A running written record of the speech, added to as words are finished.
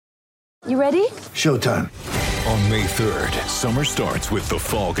You ready? Showtime. On May 3rd, summer starts with The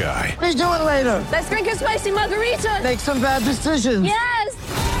Fall Guy. Let's do it later. Let's drink a spicy margarita. Make some bad decisions. Yes!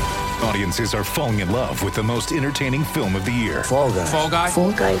 Audiences are falling in love with the most entertaining film of the year. Fall Guy. Fall Guy?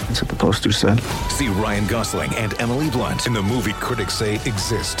 Fall guy. That's what the poster said. See Ryan Gosling and Emily Blunt in the movie critics say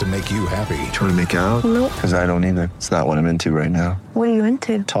exists to make you happy. Trying to make it out? Nope. Because I don't either. It's not what I'm into right now. What are you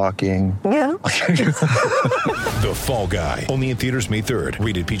into? Talking. Yeah. The Fall Guy. Only in theaters May 3rd.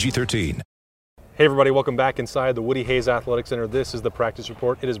 Rated PG-13. Hey everybody, welcome back inside the Woody Hayes Athletic Center. This is the Practice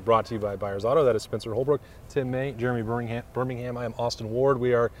Report. It is brought to you by Byers Auto. That is Spencer Holbrook, Tim May, Jeremy Birmingham. I am Austin Ward.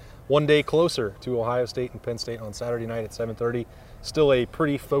 We are one day closer to Ohio State and Penn State on Saturday night at 7:30. Still a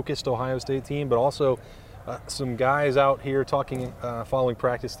pretty focused Ohio State team, but also some guys out here talking following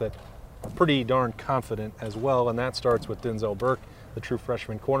practice that are pretty darn confident as well, and that starts with Denzel Burke, the true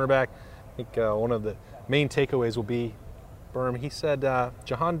freshman cornerback. I think one of the main takeaways will be Berm, he said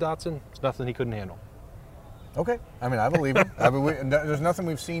Jahan Dotson is nothing he couldn't handle. Okay. I mean, I believe it. There's nothing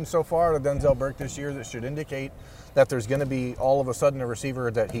we've seen so far of Denzel Burke this year that should indicate that there's going to be all of a sudden a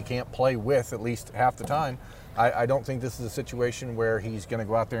receiver that he can't play with at least half the time. I don't think this is a situation where he's going to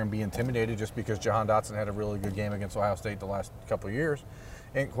go out there and be intimidated just because Jahan Dotson had a really good game against Ohio State the last couple of years.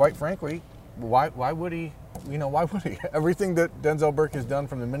 And quite frankly, why would he? Why would he? Everything that Denzel Burke has done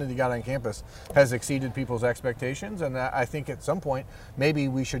from the minute he got on campus has exceeded people's expectations, and I think at some point maybe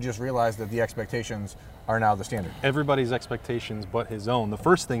we should just realize that the expectations are now the standard. Everybody's expectations but his own. The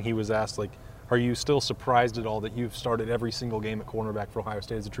first thing he was asked, like, are you still surprised at all that you've started every single game at cornerback for Ohio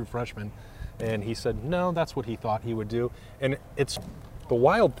State as a true freshman? And he said, no, that's what he thought he would do. And it's the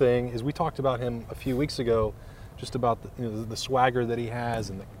wild thing is we talked about him a few weeks ago, just about the swagger that he has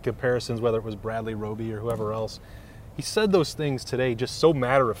and the comparisons, whether it was Bradley Roby or whoever else. He said those things today just so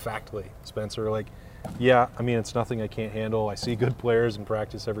matter-of-factly, Spencer. Like, yeah, I mean, it's nothing I can't handle. I see good players in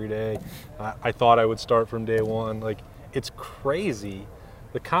practice every day. I thought I would start from day one. Like, it's crazy.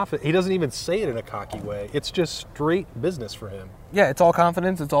 The confidence. He doesn't even say it in a cocky way. It's just straight business for him. Yeah, it's all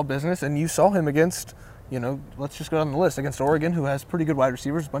confidence. It's all business. And you saw him against, let's just go down the list, against Oregon, who has pretty good wide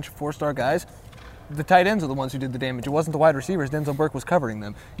receivers, a bunch of four-star guys. The tight ends are the ones who did the damage. It wasn't the wide receivers. Denzel Burke was covering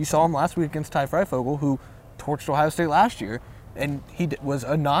them. You saw him last week against Ty Freifogel, who torched Ohio State last year, and he was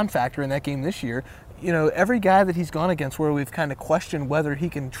a non-factor in that game this year. Every guy that he's gone against where we've kind of questioned whether he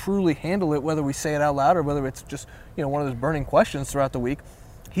can truly handle it, whether we say it out loud or whether it's just, one of those burning questions throughout the week,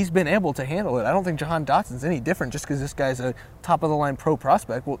 he's been able to handle it. I don't think Jahan Dotson's any different just because this guy's a top-of-the-line pro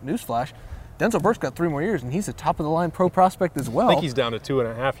prospect. Well, newsflash, Denzel Burke's got 3 more years, and he's a top-of-the-line pro prospect as well. I think he's down to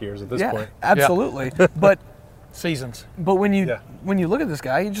 2.5 years at this point. Absolutely. Yeah. But Seasons. But when you look at this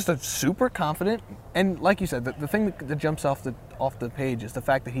guy, he's just a super confident, and like you said, the thing that jumps off the page is the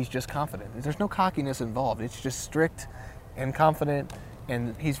fact that he's just confident. There's no cockiness involved. It's just strict and confident,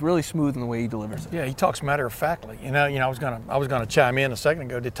 and he's really smooth in the way he delivers it. Yeah, he talks matter of factly. I was gonna chime in a second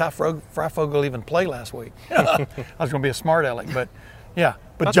ago. Did Ty Freifogel even play last week? I was gonna be a smart aleck, but yeah.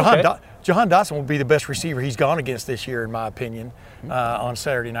 But Jahan Dotson will be the best receiver he's gone against this year, in my opinion, on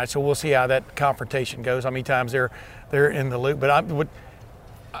Saturday night. So we'll see how that confrontation goes. How many times they're in the loop. But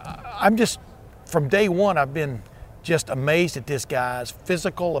I'm just, from day one, I've been just amazed at this guy's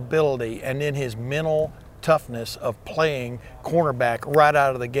physical ability and then his mental toughness of playing cornerback right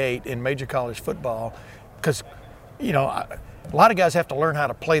out of the gate in major college football. Because, a lot of guys have to learn how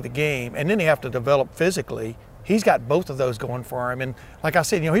to play the game, and then they have to develop physically. He's got both of those going for him. And like I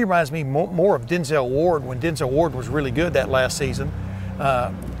said, he reminds me more of Denzel Ward when Denzel Ward was really good that last season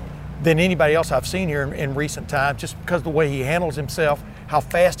than anybody else I've seen here in recent times, just because of the way he handles himself, how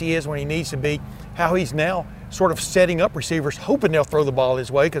fast he is when he needs to be, how he's now sort of setting up receivers, hoping they'll throw the ball his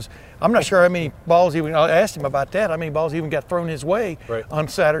way, because I'm not sure how many balls I asked him about that, how many balls even got thrown his way on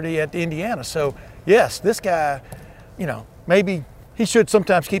Saturday at Indiana. So, yes, this guy, maybe – he should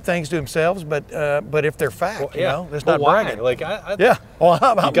sometimes keep things to himself, but if they're fact, there's not bragging. Like,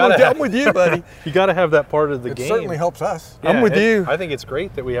 I'm with you, buddy. You got to have that part of the game. It certainly helps us. Yeah, I'm with you. I think it's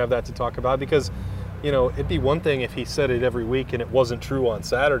great that we have that to talk about because, it'd be one thing if he said it every week and it wasn't true on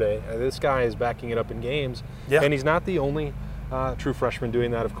Saturday. This guy is backing it up in games, and he's not the only true freshman doing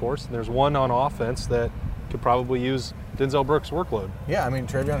that, of course. And there's one on offense that could probably use Denzel Burke's workload. Yeah, I mean,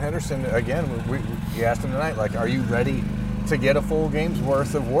 TreVeyon Henderson, again, we asked him tonight, like, are you ready to get a full game's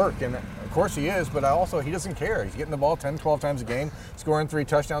worth of work? And of course he is, but he doesn't care. He's getting the ball 10, 12 times a game, scoring 3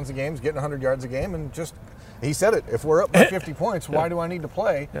 touchdowns a game, getting 100 yards a game, and he said it, if we're up by 50 points, why do I need to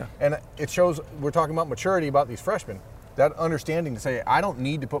play? Yeah. And it shows, we're talking about maturity about these freshmen. That understanding to say, I don't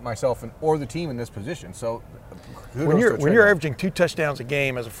need to put myself or the team in this position. So when you're averaging 2 touchdowns a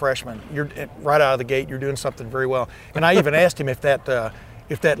game as a freshman, you're right out of the gate, you're doing something very well. And I even asked him if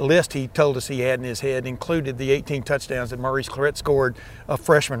if that list he told us he had in his head included the 18 touchdowns that Maurice Clarett scored, a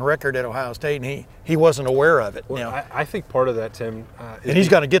freshman record at Ohio State, and he wasn't aware of it. Well, I think part of that, Tim, and he's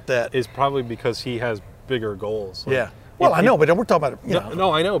going to get that, is probably because he has bigger goals. Yeah. Well, I know, but we're talking about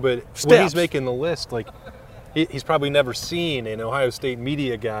No, I know, but steps. when he's making the list, like he's probably never seen an Ohio State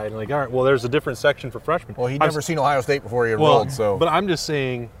media guide. And like, all right, well, there's a different section for freshmen. Well, he'd never seen Ohio State before he enrolled, so. But I'm just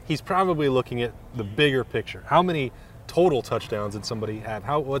saying he's probably looking at the bigger picture. How many total touchdowns did somebody have?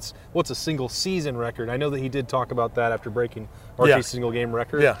 What's a single season record? I know that he did talk about that after breaking Archie's single game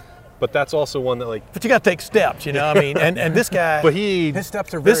record. Yeah. But that's also one that, like. But you got to take steps, you know. I mean, and this guy. But his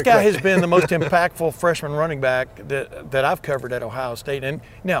steps are very This guy quick. has been the most impactful freshman running back that I've covered at Ohio State. And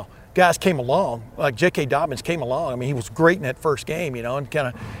now, guys came along, like J.K. Dobbins came along. I mean, he was great in that first game, you know, and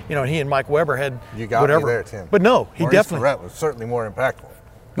kind of, you know, he and Mike Weber had You got whatever. me there, Tim. But no, he Maurice definitely. Clarett was certainly more impactful.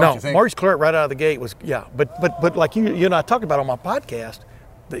 Don't No, you think? Maurice Clarett right out of the gate was, yeah. But like you and I talked about on my podcast,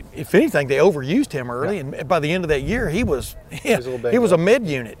 if anything, they overused him early, and by the end of that year, he was a mid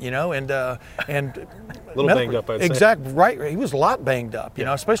unit, you know, and a little banged up, I'd say. Exactly, right. He was a lot banged up, you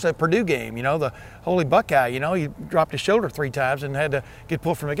know, especially that Purdue game. You know, the Holy Buckeye. You know, he dropped his shoulder 3 times and had to get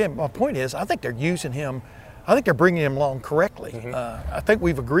pulled from the game. My point is, I think they're using him. I think they're bringing him along correctly. I think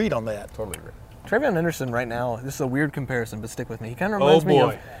we've agreed on that. Totally agree. TreVeyon Henderson right now, this is a weird comparison, but stick with me. He kind of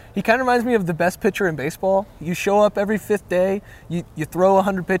reminds me of the best pitcher in baseball. You show up every 5th day, you throw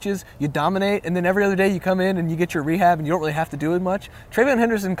 100 pitches, you dominate, and then every other day you come in and you get your rehab and you don't really have to do as much. TreVeyon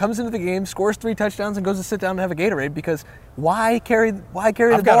Henderson comes into the game, scores 3 touchdowns, and goes to sit down and have a Gatorade because why carry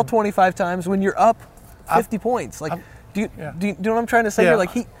the ball 25 times when you're up 50 points? Like, do you know what I'm trying to say here?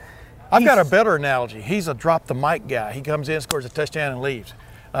 Like I've got a better analogy. He's a drop the mic guy. He comes in, scores a touchdown, and leaves.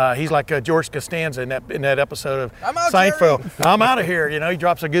 He's like George Costanza in that episode of Seinfeld. I'm out of here. You know, he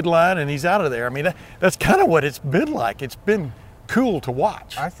drops a good line and he's out of there. I mean, that's kind of what it's been like. It's been cool to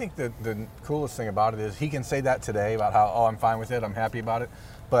watch. I think that the coolest thing about it is he can say that today about how, I'm fine with it, I'm happy about it.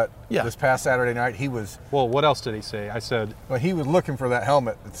 But this past Saturday night, he was. Well, what else did he say? I said. Well, he was looking for that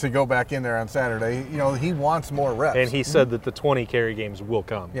helmet to go back in there on Saturday. You know, he wants more reps. And he said that the 20 carry games will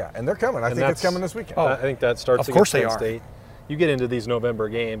come. Yeah, and they're coming. I think it's coming this weekend. I think that starts against Penn State. You get into these November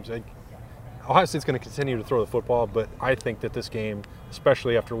games, Ohio State's going to continue to throw the football, but I think that this game,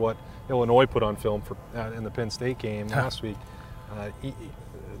 especially after what Illinois put on film for in the Penn State game last week,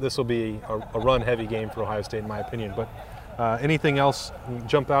 this will be a run-heavy game for Ohio State, in my opinion. But anything else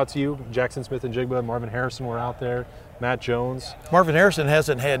jump out to you? Jackson Smith-Njigba, Marvin Harrison were out there, Matt Jones. Marvin Harrison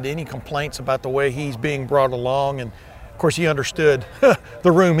hasn't had any complaints about the way he's being brought along, and of course, he understood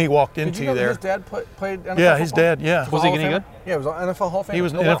the room he walked into. Did you know there. His dad played NFL Yeah, his football? dad. Yeah. Was he any good? Yeah, he was an NFL Hall of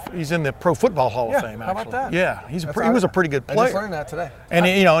Fame. He's in the Pro Football Hall of Fame. How about Actually. that? Yeah, he was a pretty good player. I just learned that today. And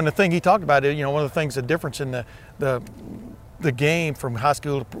and the thing he talked about it, one of the things, the difference in the game from high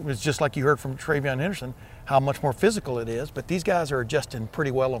school was just like you heard from TreVeyon Henderson, how much more physical it is. But these guys are adjusting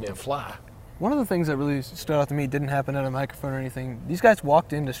pretty well on the fly. One of the things that really stood out to me, didn't happen at a microphone or anything, these guys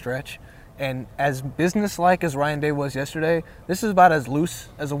walked in to stretch, and as businesslike as Ryan Day was yesterday, this is about as loose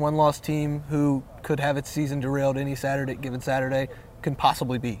as a one-loss team who could have its season derailed any given Saturday can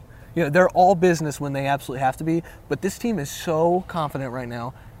possibly be. They're all business when they absolutely have to be, but this team is so confident right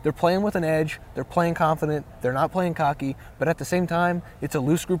now. They're playing with an edge, they're playing confident, they're not playing cocky, but at the same time, it's a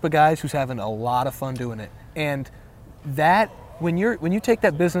loose group of guys who's having a lot of fun doing it. And that, when you take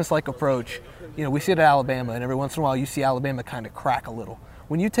that business-like approach, we see it at Alabama, and every once in a while you see Alabama kind of crack a little.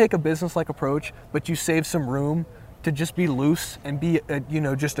 When you take a business-like approach, but you save some room to just be loose and be,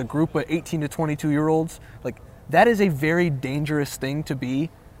 just a group of 18 to 22-year-olds, like that is a very dangerous thing to be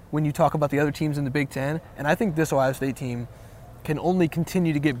when you talk about the other teams in the Big Ten. And I think this Ohio State team can only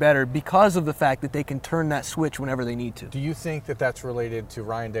continue to get better because of the fact that they can turn that switch whenever they need to. Do you think that that's related to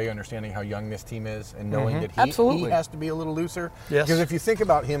Ryan Day understanding how young this team is and knowing that he has to be a little looser? Yes. Because if you think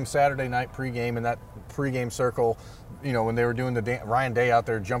about him Saturday night pregame and that pregame circle, when they were doing Ryan Day out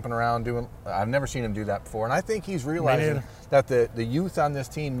there jumping around I've never seen him do that before. And I think he's realizing that the youth on this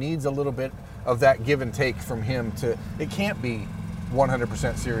team needs a little bit of that give and take from him it can't be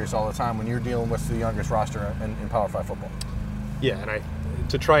 100% serious all the time when you're dealing with the youngest roster in Power 5 football. Yeah, and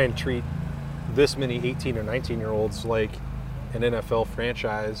to try and treat this many 18 or 19-year-olds like an NFL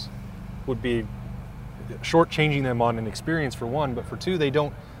franchise would be shortchanging them on an experience for one, but for two, they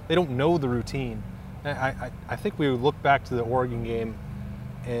don't know the routine. I think we would look back to the Oregon game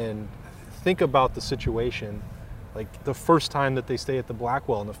and think about the situation, like the first time that they stay at the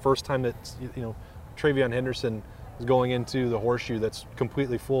Blackwell and the first time that TreVeyon Henderson is going into the Horseshoe that's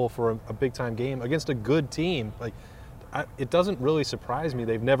completely full for a big-time game against a good team. Like, it doesn't really surprise me.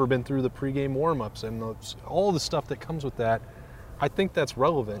 They've never been through the pregame warm-ups and all the stuff that comes with that. I think that's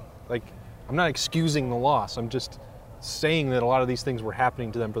relevant. Like, I'm not excusing the loss. I'm just saying that a lot of these things were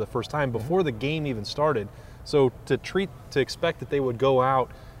happening to them for the first time before the game even started. So to expect that they would go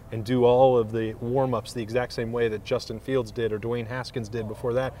out and do all of the warm-ups the exact same way that Justin Fields did or Dwayne Haskins did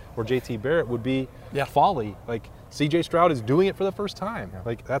before that or JT Barrett would be folly. Like, CJ Stroud is doing it for the first time.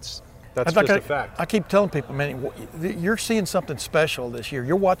 Like, that's just a fact. I keep telling people, man, you're seeing something special this year.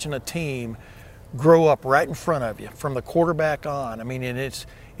 You're watching a team grow up right in front of you from the quarterback on. I mean, and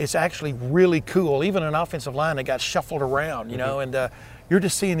it's actually really cool. Even an offensive line that got shuffled around, you know, and you're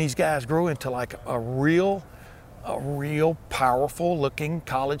just seeing these guys grow into like a real powerful looking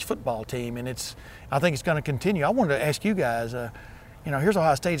college football team. And I think it's going to continue. I wanted to ask you guys, you know, here's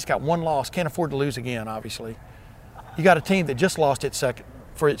Ohio State. It's got one loss, can't afford to lose again, obviously. You got a team that just lost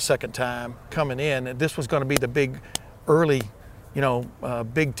for its second time coming in. And this was going to be the big early, you know,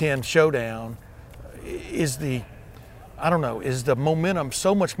 Big Ten showdown. Is the momentum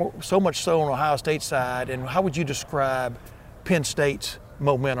so much so on Ohio State's side, and how would you describe Penn State's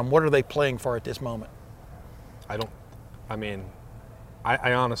momentum? What are they playing for at this moment? I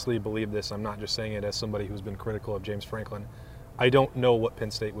honestly believe this. I'm not just saying it as somebody who's been critical of James Franklin. I don't know what Penn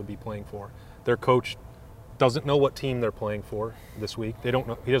State would be playing for. Their coach doesn't know what team they're playing for this week. He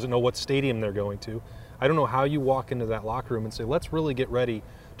doesn't know what stadium they're going to. I don't know how you walk into that locker room and say, let's really get ready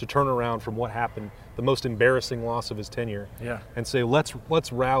to turn around from what happened, the most embarrassing loss of his tenure, and say, let's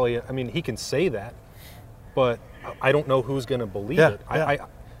rally. I mean, he can say that, but I don't know who's going to believe it.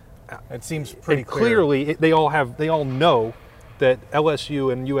 It seems pretty clear. Clearly, they all know that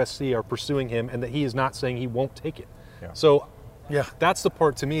LSU and USC are pursuing him, and that he is not saying he won't take it. So, that's the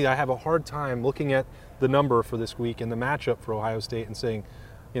part to me. I have a hard time looking at the number for this week and the matchup for Ohio State and saying,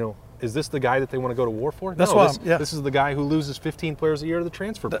 you know, is this the guy that they want to go to war for? That's this is the guy who loses 15 players a year to the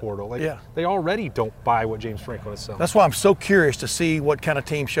transfer portal. They already don't buy what James Franklin is selling. That's why I'm so curious to see what kind of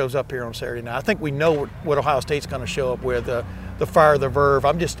team shows up here on Saturday night. I think we know what Ohio State's going to show up with, the fire, the verve.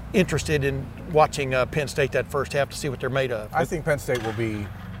 I'm just interested in watching Penn State that first half to see what they're made of. I think Penn State will be,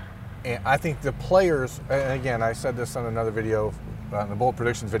 I think the players, and again, I said this on another video, on the Bold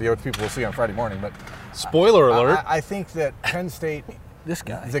Predictions video, which people will see on Friday morning, but spoiler alert. I think that Penn State,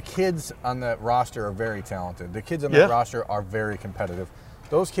 the kids on that roster are very talented. The kids on that roster are very competitive.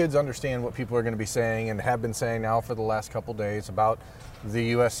 Those kids understand what people are going to be saying and have been saying now for the last couple days about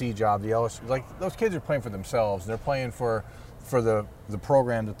the USC job, the LSU. Like, those kids are playing for themselves. They're playing for the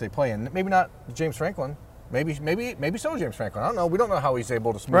program that they play in. Maybe not James Franklin. Maybe so James Franklin. I don't know. We don't know how he's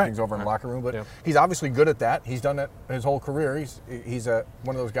able to smooth things over in the locker room, but he's obviously good at that. He's done that his whole career. He's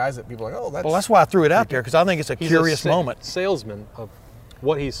one of those guys that people are like, oh, that's. Well, that's why I threw it out there, because I think it's a curious moment. Salesman of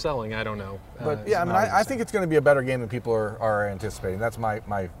what he's selling, I don't know. But yeah, I mean, I think it's going to be a better game than people are anticipating. That's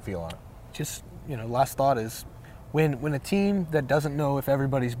my feel on it. Just, you know, last thought is, when a team that doesn't know if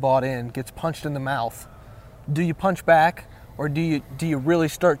everybody's bought in gets punched in the mouth, do you punch back, or do you really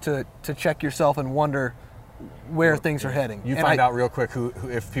start to check yourself and wonder where things are heading? You find out real quick who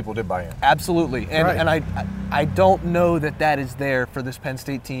if people did buy in. Absolutely, and I don't know that is there for this Penn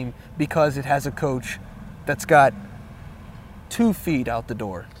State team, because it has a coach that's got 2 feet out the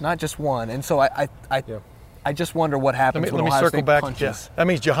door, not just one. And so I just wonder what happens when Ohio State punches. That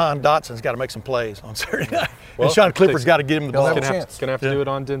means Jahan Dotson's got to make some plays on Saturday night. Well, and Sean Clifford's got to get him the ball. Going to have to do it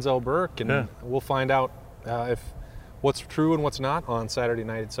on Denzel Burke, and we'll find out if what's true and what's not on Saturday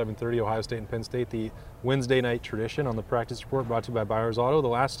night at 7:30, Ohio State and Penn State, the Wednesday night tradition on the practice report brought to you by Byers Auto. The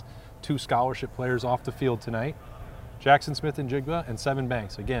last 2 scholarship players off the field tonight, Jackson Smith-Njigba and Sevyn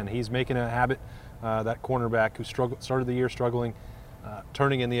Banks. Again, he's making a habit, that cornerback who started the year struggling,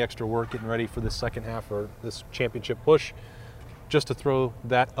 turning in the extra work, getting ready for this second half or this championship push. Just to throw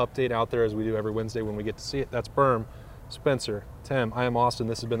that update out there as we do every Wednesday when we get to see it. That's Berm, Spencer, Tim. I am Austin.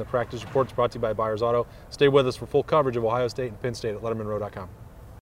 This has been the Practice Reports brought to you by Byers Auto. Stay with us for full coverage of Ohio State and Penn State at LettermanRow.com.